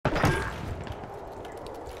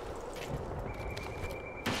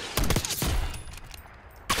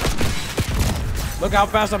Look how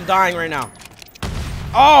fast I'm dying right now.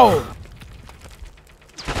 Oh!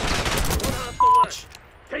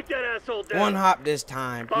 Take that asshole down. One hop this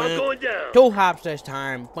time. Bomb going down. 2 hops this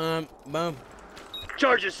time. Bum, bum.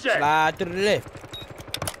 Charge is set. Slide to the left.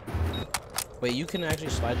 Wait, you can actually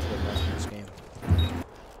slide to the left in this game.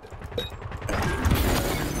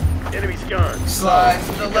 Enemy's gone. Slide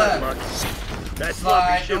to the left. That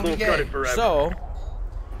Slide, sloppy shit won't cut it forever. So,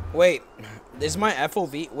 wait, is my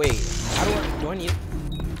FOV? Wait, how do I need?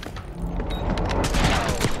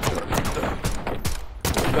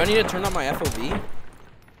 Do I need to turn on my FOV?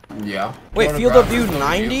 Yeah. Wait, field of view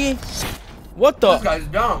 90? What the? This guy's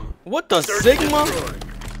dumb. What the Sigma?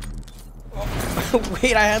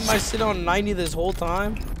 Wait, I had my shit on 90 this whole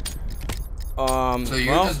time. So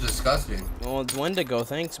you're just disgusting. Well, it's Wendigo,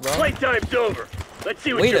 thanks, bro. Playtime's over. Let's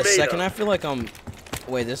see what Wait you're a made second, of. I feel like I'm.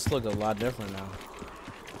 Wait, this looks a lot different now.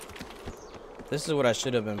 This is what I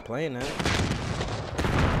should have been playing at.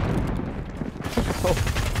 Oh,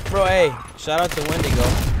 bro, hey, shout out to Wendigo.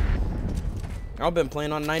 I've been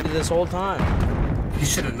playing on 90 this whole time. He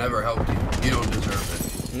should have never helped you. You don't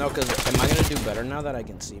deserve it. No, because am I going to do better now that I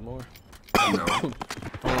can see more? No. Hold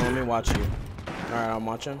on, let me watch you. Alright, I'm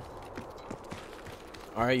watching.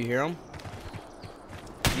 Alright, you hear him?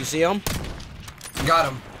 You see him?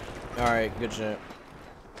 Got him. Alright, good shit.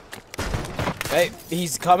 Hey,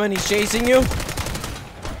 he's coming, he's chasing you.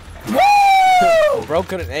 Woo! Bro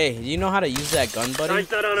couldn't. Hey, you know how to use that gun, buddy? Time's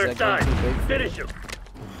not on our Is that gun side. too big for Finish you? him.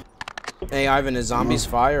 Hey, Ivan, is zombies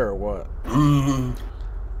fire or what?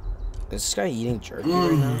 Is this guy eating jerky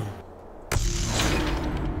right now?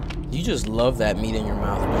 You just love that meat in your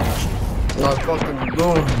mouth, man. I fucking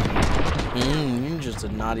going. You're just a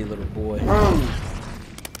naughty little boy.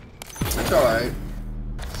 That's alright.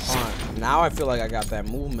 Now I feel like I got that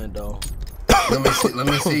movement, though. Let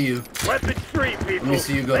me see you. Weapons free, people. Let me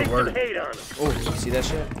see you go to Make work. some hate on us. Oh, you see that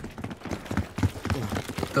shit?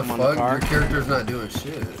 What the I'm on the fuck? car. Your character's not doing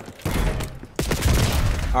shit.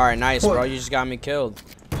 Alright, nice, What? bro. You just got me killed.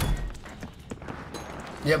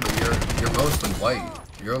 Yeah, but you're mostly white.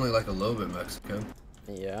 You're only like a little bit Mexican.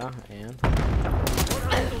 Yeah, and?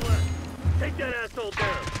 Take that asshole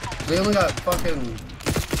down. They only got fucking.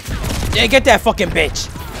 Yeah, get that fucking bitch!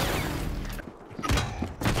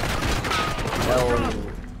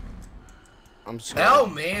 Oh. I'm scared.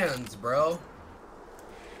 L-mans, bro.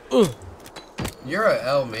 Ugh. You're a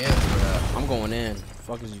L-man for that. I'm going in. The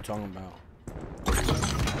fuck is you talking about?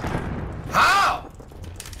 How?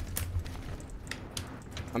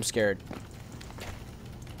 I'm scared.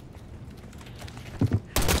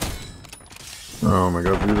 Oh my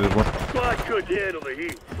god, dude, there's one. Squad couldn't handle the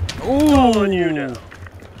heat. Ooh! On you now.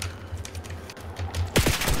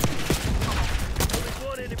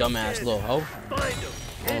 Dumbass little hoe. Find him.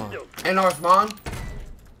 End him. And Osman?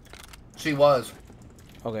 She was.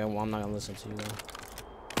 Okay, well, I'm not gonna listen to you, though.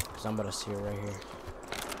 Because I'm about to see her right here.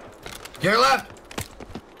 Your left.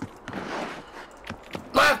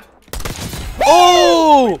 Left.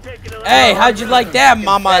 Oh! Hey, how'd you like that,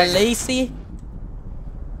 Mama Lacey?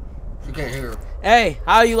 She can't hear. Hey,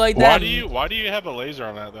 how you like that? Why do you have a laser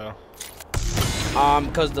on that though?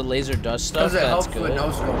 Because the laser does stuff. Because it That's helps with good.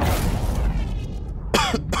 no scope.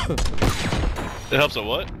 It helps at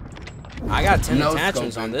what? I got 10 No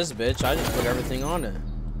attachments scoping. on this bitch. I just put everything on it.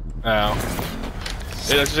 Oh.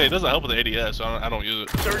 It doesn't help with the ADS, so I don't use it.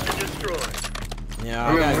 Search and destroy. Yeah, I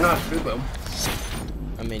mean, got, we're not stupid.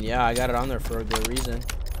 I mean, yeah, I got it on there for a good reason.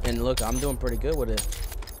 And look, I'm doing pretty good with it.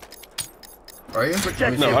 Are you?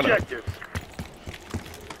 Protect No, the I don't. objective.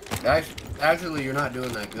 Actually, you're not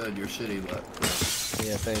doing that good. You're shitty, but.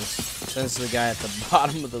 Yeah, thanks. Since the guy at the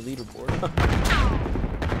bottom of the leaderboard.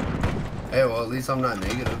 Hey, well, at least I'm not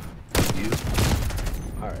negative. You.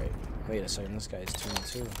 Alright. Wait a second, this guy's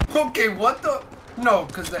 2-2. Okay, what the? No,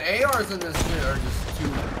 because the ARs in this shit are just too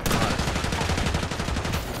much.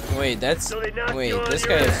 Wait, that's. So they knocked Wait, you on this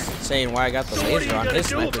your guy is ass. saying why I got the So what are laser you on. gonna His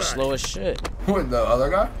do sniper's about slow as shit. With the other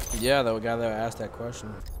guy? Yeah, the guy that asked that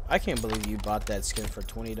question. I can't believe you bought that skin for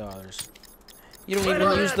 $20. You don't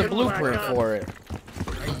even use the blueprint for it.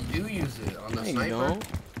 I do use it on the No, you sniper. don't.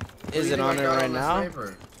 What Is do you it think on I there got right the now?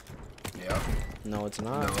 sniper? Yeah. No, it's No,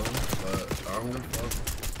 not. but I'm gonna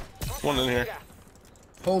fuck. One in here.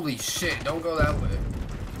 Holy shit, don't go that way.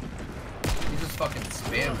 You just fucking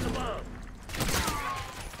spam me.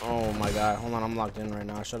 Oh my god. Hold on, I'm locked in right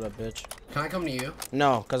now. Shut up, bitch. Can I come to you?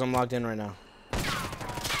 No, because I'm locked in right now.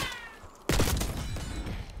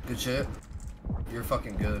 Good shit. You're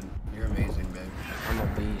fucking good. You're amazing, babe. I'm a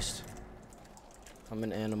beast. I'm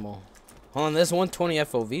an animal. Hold on, this 120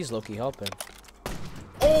 FOV's low-key helping.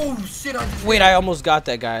 Oh shit, I just. Wait, I almost got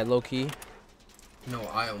that guy, low-key. No,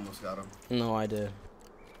 I almost got him. No, I did.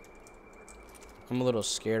 I'm a little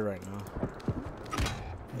scared right now.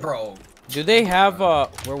 Bro. Do they have,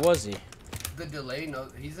 where was he? The delay, no,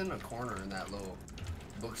 he's in a corner in that little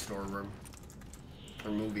bookstore room.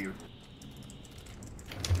 Or movie.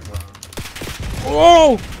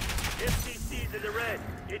 Whoa! FCC's in the red.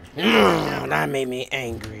 It's That made me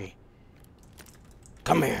angry.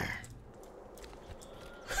 Come here.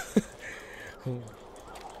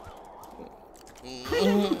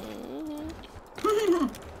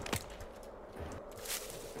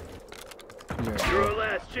 your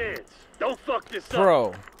last chance. Don't fuck this up.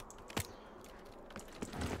 Bro.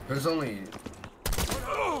 There's only...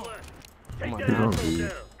 Take on that now. asshole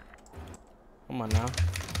down. Come on now.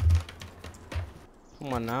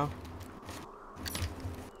 Come on now.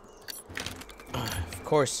 Of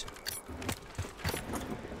course.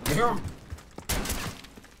 Here.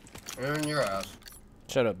 In your ass.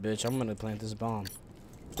 Shut up, bitch. I'm gonna plant this bomb.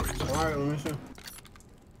 Alright, let me see.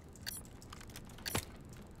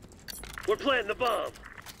 We're planting the bomb.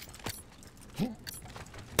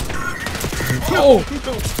 Oh!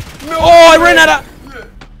 No! Oh, I ran out of...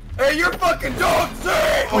 Hey, you're fucking dog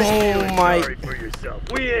shit! Oh my... Sorry for yourself.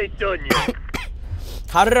 We ain't done yet.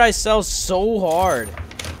 How did I sell so hard?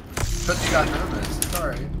 But you got nervous. It's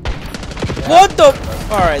alright. What the...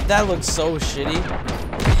 Alright, that looks so shitty.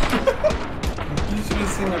 You should have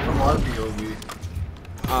seen it from our POV.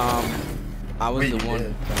 I was Wait, the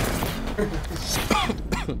one.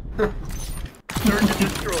 Search and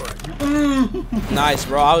destroy. Nice,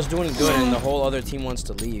 bro. I was doing good, and the whole other team wants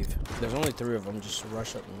to leave. There's only 3 of them. Just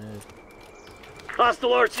rush up mid.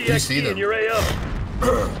 Hostile RCXD in your AO.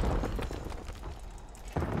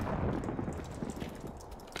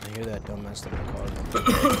 I hear that dumbass stuff in the car.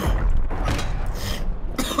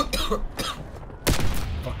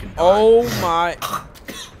 Fucking Oh my.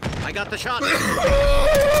 I got the shot.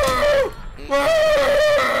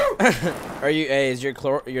 Are you? Hey, is your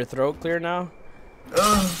throat clear now?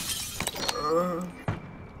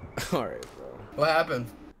 Alright, bro. What happened?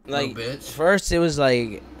 Like, bitch. first it was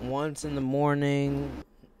like once in the morning,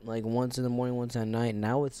 once at night.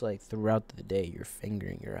 Now it's like throughout the day. You're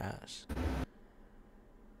fingering your ass.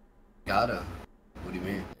 Gotta. What do you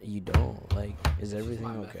mean? You don't. Like, is everything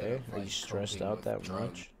My method okay? of, Are you like, stressed coping out with that drugs.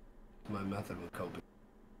 much? My method with coping.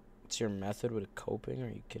 What's your method with coping? Are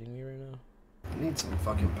you kidding me right now? I need some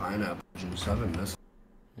fucking pineapple juice. I've been missing.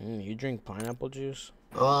 You drink pineapple juice?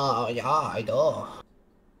 Oh, yeah, I do.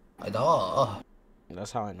 I do.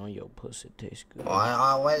 That's how I know your pussy tastes good.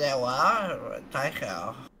 Oh,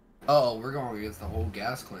 we're going against the whole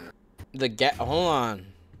gas clan. Hold on.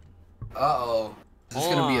 Uh-oh. Is this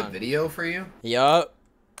Hold gonna be a on. video for you? Yup.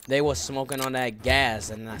 They was smoking on that gas,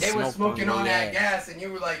 and I They were smoked smoking on the that ass. gas, and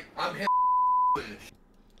you were like, I'm here.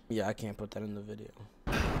 Yeah, I can't put that in the video.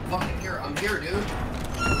 Fucking here. I'm here, dude.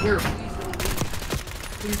 I'm here. Please don't leave.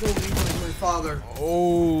 Please don't leave like my father.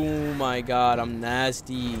 Oh my god, I'm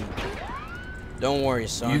nasty. Don't worry,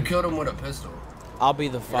 son. You killed him with a pistol. I'll be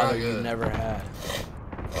the father you good. never had.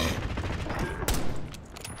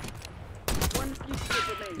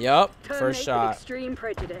 Yup, first shot. Extreme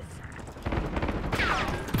prejudice.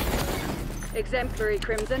 Exemplary,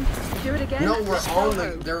 Crimson. Do it again. No,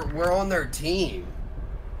 we're on their team.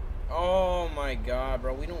 Oh my god,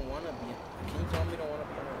 bro. We don't want to be. Can you tell me we don't want to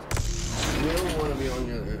be on our team? We don't want to be on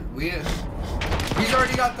your. He's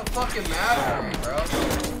already got the fucking mastery,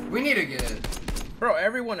 bro. We need to get it. Bro,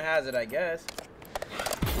 everyone has it, I guess.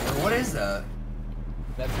 What is that?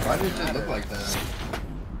 That's Why does it look like that?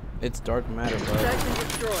 It's dark matter, bro. Search and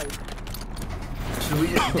destroy. Should we?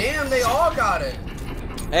 Damn, they all got it.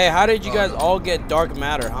 Hey, how did you guys all get dark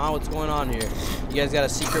matter, huh? What's going on here? You guys got a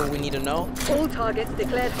secret we need to know? All targets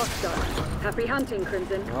declared hostile. Happy hunting,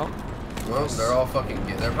 Crimson. Well, they're all fucking.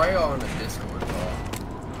 They're probably all in a Discord call.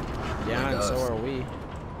 Yeah, Like and so us. are we.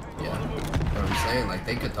 Yeah. What I'm saying, like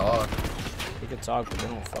they could talk. We could talk, but they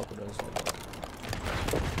don't fuck with us.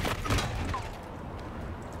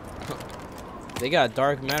 They got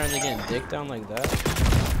dark matter and they getting dick down like that?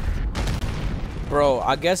 Bro,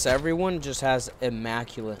 I guess everyone just has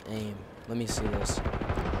immaculate aim. Let me see this.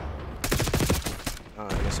 Oh, I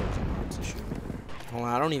guess it was hard to shoot me there. Hold on,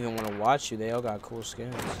 I don't even want to watch you. They all got cool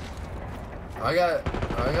skins. I got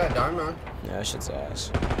diamond. Yeah, that shit's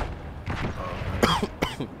ass.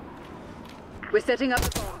 We're setting up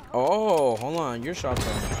the bomb. Oh, hold on. Your shot's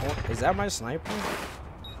on. Is that my sniper?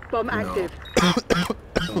 Bomb active.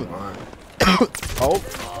 Come on. Oh.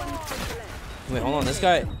 Wait, hold on. This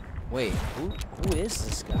guy. Wait, who is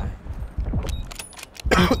this guy?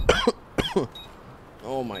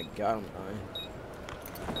 Oh my god, I'm dying.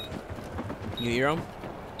 You hear him?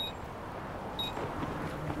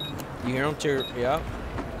 You hear him to your, yeah.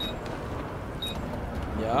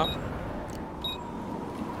 Yeah.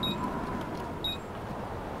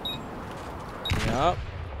 Yup.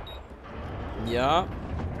 Yup.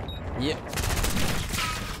 Yeah.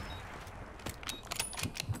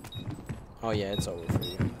 Oh yeah, it's over for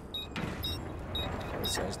you. It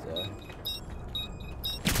says that.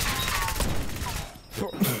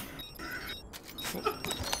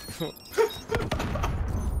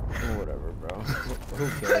 Whatever, bro.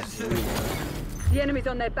 Who cares? The enemy's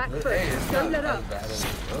on their back foot. Hey, it's Don't not let as up. bad as it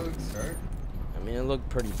looks, right? I mean, it looked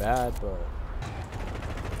pretty bad, but...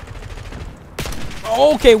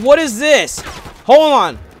 Okay, what is this? Hold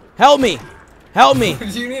on. Help me. Help me. Do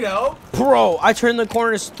you need help? Bro, I turned the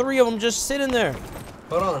corner. There's 3 of them just sitting there.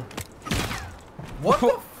 Hold on. What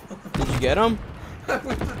the Did you get them? I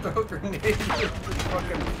went to throw grenades.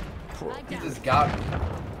 He just got me.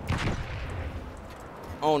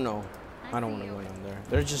 Oh, no. I don't want to go down there.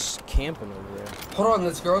 They're just camping over there. Hold on,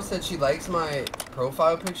 this girl said she likes my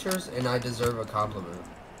profile pictures and I deserve a compliment.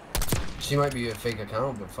 She might be a fake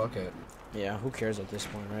account, but fuck it. Yeah, who cares at this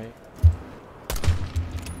point, right?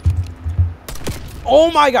 Oh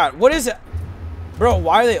my god, what is it? Bro,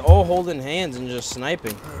 why are they all holding hands and just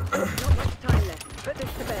sniping? Not much time left. Put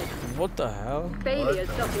this to bed. What the hell? Failures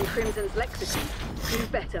stopping Crimson's lexicon. Do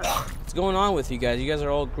better. What's going on with you guys? You guys are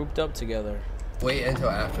all grouped up together. Wait until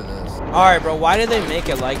after this. Alright, bro, why did they make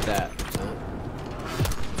it like that?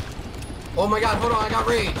 Oh my god, hold on, I got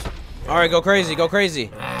rage. Alright, go crazy, go crazy.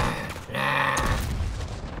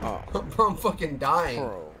 Oh, Bro, I'm fucking dying.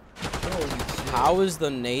 bro. How is the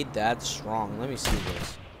nade that strong? Let me see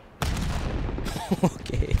this.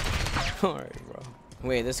 Okay. Alright, bro.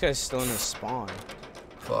 Wait, this guy's still in his spawn.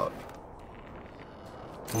 Fuck.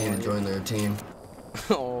 I need to join their team.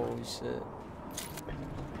 Oh, shit.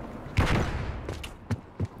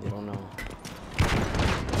 They don't know.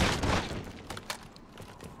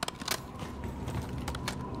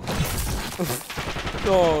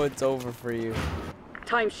 Oh, it's over for you.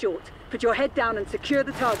 Time's short. Put your head down and secure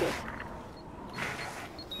the target.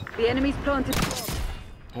 The enemy's planted.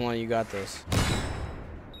 Hold on, you got this.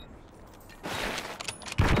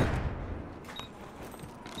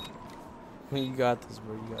 You got this,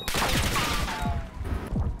 bro. You got this.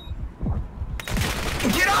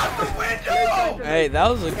 Get out the window! Hey, that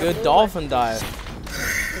was a good dolphin dive.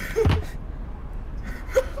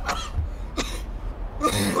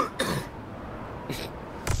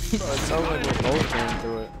 Bro, it sounds like we're both going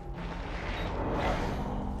through it.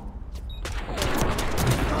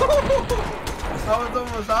 I was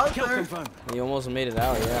almost out there. You almost made it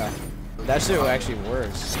out, yeah. That shit actually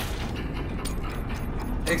works.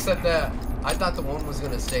 Except that I thought the one was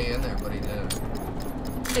gonna stay in there, but he didn't.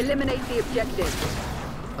 Eliminate the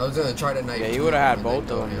objective. I was gonna try to knife. Yeah, you would have had both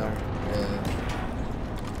of them there. Yeah.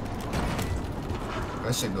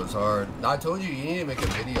 That shit goes hard. I told you, you need to make a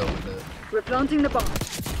video with it. We're planting the bomb.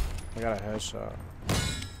 I got a headshot.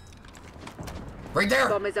 Right there!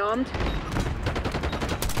 Bomb is armed.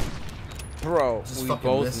 Bro, Just we fucking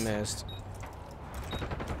both missed. missed.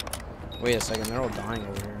 Wait a second, they're all dying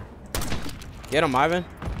over here. Get him, Ivan.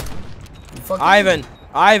 You fucking- Ivan!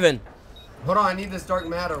 Ivan! Hold on, I need this dark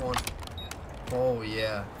matter one. Oh,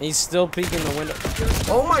 yeah. He's still peeking the window.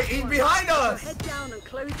 Oh my, he's behind us! Head down and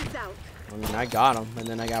close this out. I mean, I got him, and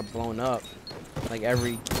then I got blown up. Like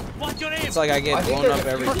every... What's your name? It's like I get I think blown up there's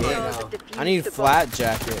a every fucking- game. now. I need flat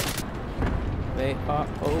jacket.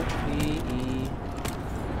 A-R-O-P-E.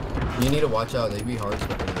 You need to watch out, they be hard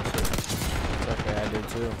slipping that shit. It's okay, I do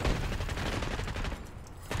too.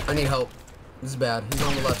 I need help. This is bad. He's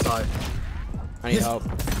on the left side. I need help.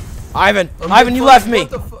 Ivan! I'm Ivan, you left me! What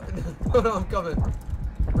the fuck? Hold on, I'm coming.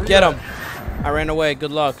 Where Get you him! I ran away,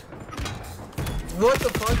 good luck. at? What the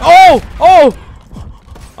fuck? Oh! Oh!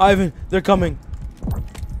 Ivan, they're coming.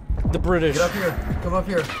 The British. Get up here. Come up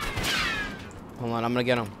here. Hold on, I'm gonna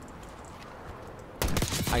get him.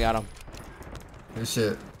 I got him. Good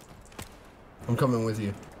shit. I'm coming with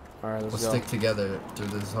you. Alright, let's We'll go. stick together through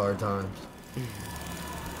this hard times.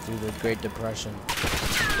 Through the Great Depression.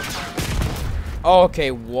 Oh,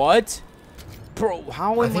 okay, what? Bro,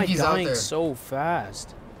 how I am think I he's out dying there. so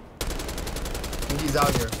fast? I think he's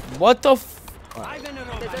out here. What the f...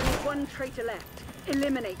 There's only one traitor left.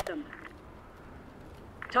 Eliminate them.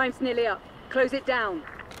 Time's nearly up. Close it down.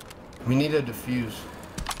 We need a defuse.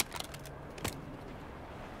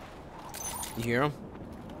 You hear him?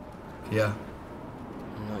 Yeah,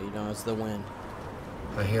 No, you don't. It's the wind.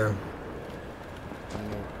 I hear him.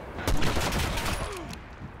 Alright.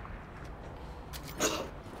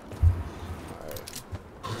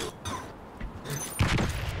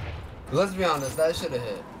 Let's be honest, that should have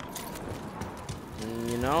hit.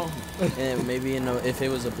 You know, and maybe if it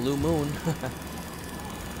was a blue moon.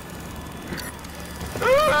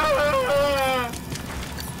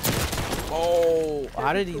 Oh,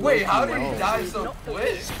 how did he? Wait, how did he die so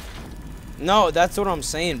quick? No, that's what I'm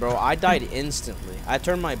saying, bro. I died instantly. I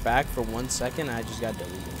turned my back for 1 second, and I just got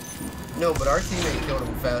deleted. No, but our teammate killed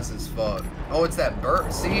him fast as fuck. Oh, it's that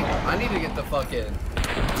burst. See, I need to get the fuck in.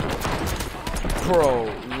 Bro,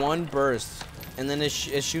 one burst, and then it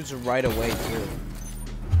shoots right away too.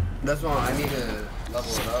 That's why I need to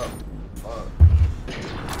level it up. Fuck.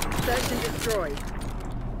 Search and destroy.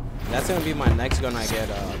 That's gonna be my next gun I get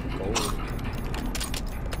gold.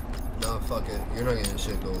 No, fuck it. You're not getting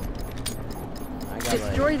shit gold. I got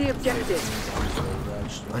Destroy the objective.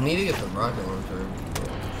 I need to get the rocket launcher.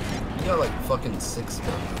 You got like fucking 6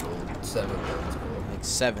 guns gold. 7 guns gold. Like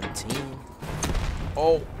 17.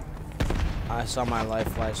 Oh. I saw my life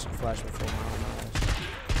flash before my own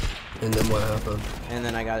eyes. And then what happened? And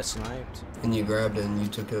then I got it sniped. And you grabbed it and you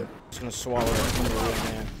took it. Just gonna swallow it.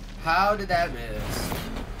 Man. How did that miss?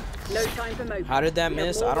 No time for moping. How did that We have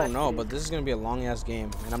miss? more I don't know, left. but this is gonna be a long ass game,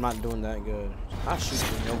 and I'm not doing that good. I'll shoot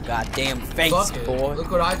you in your goddamn face, Fuck it. boy. Look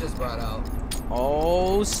what I just brought out.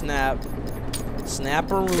 Oh snap! Defend the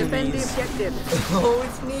Snapperoomies. objective. Oh,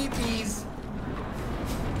 it's Sneepies.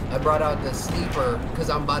 I brought out the sleeper because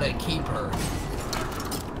I'm about to keep her.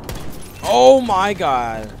 Oh my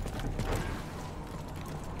god!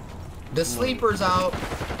 The sleeper's out.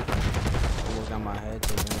 Almost got my head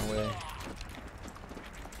taken away.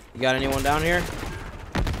 You got anyone down here?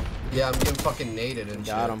 Yeah, I'm getting fucking naded and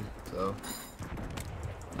Got shit. him. So.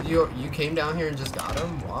 You came down here and just got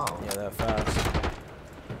him? Wow. Yeah, that fast.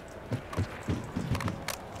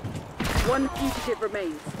 One fugitive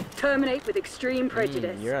remains. Terminate with extreme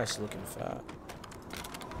prejudice. Your ass looking fat.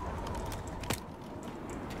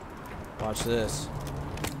 Watch this.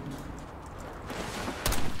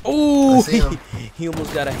 Oh, I see him. he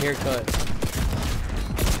almost got a haircut.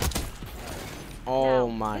 Oh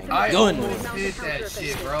my I goodness. almost hit that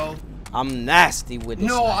shit, bro. I'm nasty with this.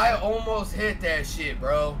 No, I almost hit that shit,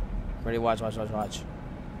 bro. Ready? Watch. Here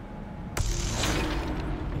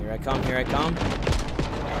I come.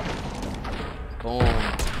 Boom.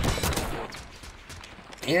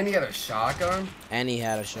 And he had a shotgun. And he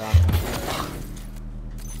had a shot.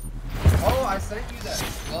 Oh, I sent you that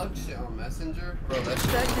slug shit on Messenger. Bro, that shit.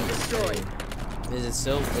 Search and destroy. Is it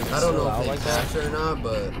still? I don't know out if they like that? patched it or not,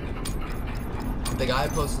 but the guy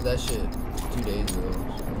posted that shit 2 days ago.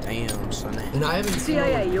 Damn, sonny. And I haven't seen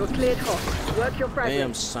CIA, one. you're cleared hot. Work your Damn,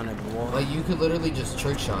 fragments. sonny boy. Like, you could literally just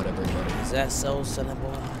trick shot everybody. Is that so, sonny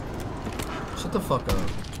boy? Shut the fuck up.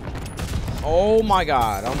 Oh my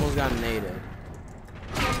god, I almost got naded.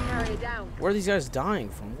 Carry it down. Where are these guys dying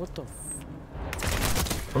from? What the f?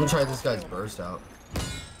 I'm gonna try this guy's burst out.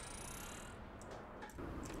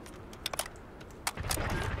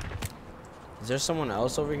 Is there someone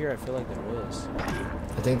else over here? I feel like there is.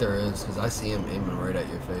 I think there is, because I see him aiming right at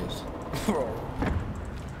your face. Bro.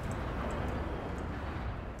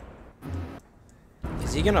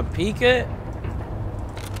 Is he gonna peek it?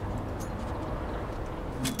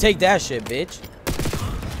 Take that shit, bitch.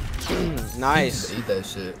 Nice. He just ate that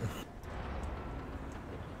shit.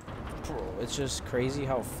 Bro, it's just crazy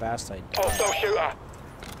how fast I die. Hostile shooter.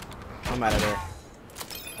 I'm out of there.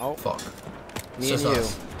 Oh, Fuck. me It's and you.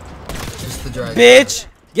 just us. Just the dragon. Bitch!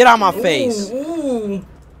 Get out my face. Ooh.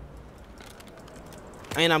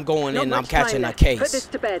 And I'm going Not in, I'm much time catching a left. Put this case.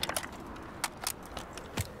 to bed.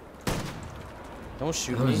 Don't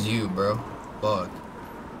shoot That was me. you, bro. Fuck.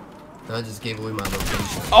 I just gave away my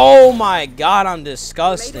location. Oh my god, I'm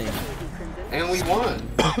disgusting. Made it easy, Crimson. And we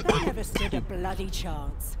won. Never stood a bloody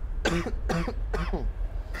chance. Oh,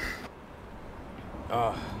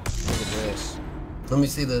 look at this. Let me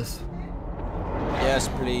see this. Yes,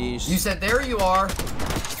 please. You said there you are.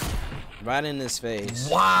 Right in his face.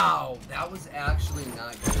 Wow. That was actually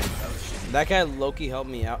not good. That was shitty. That guy Loki helped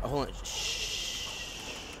me out. Hold on.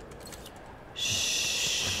 Shh.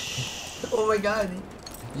 Shh. Oh my god.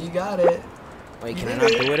 You got it. Wait, can I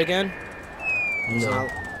not do it again? It's No. not-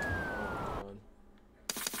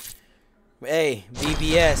 Hey,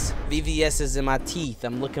 VVS. VVS is in my teeth.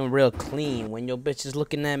 I'm looking real clean. When your bitch is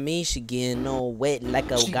looking at me, she getting all wet like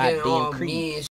a She getting goddamn all creep. mean.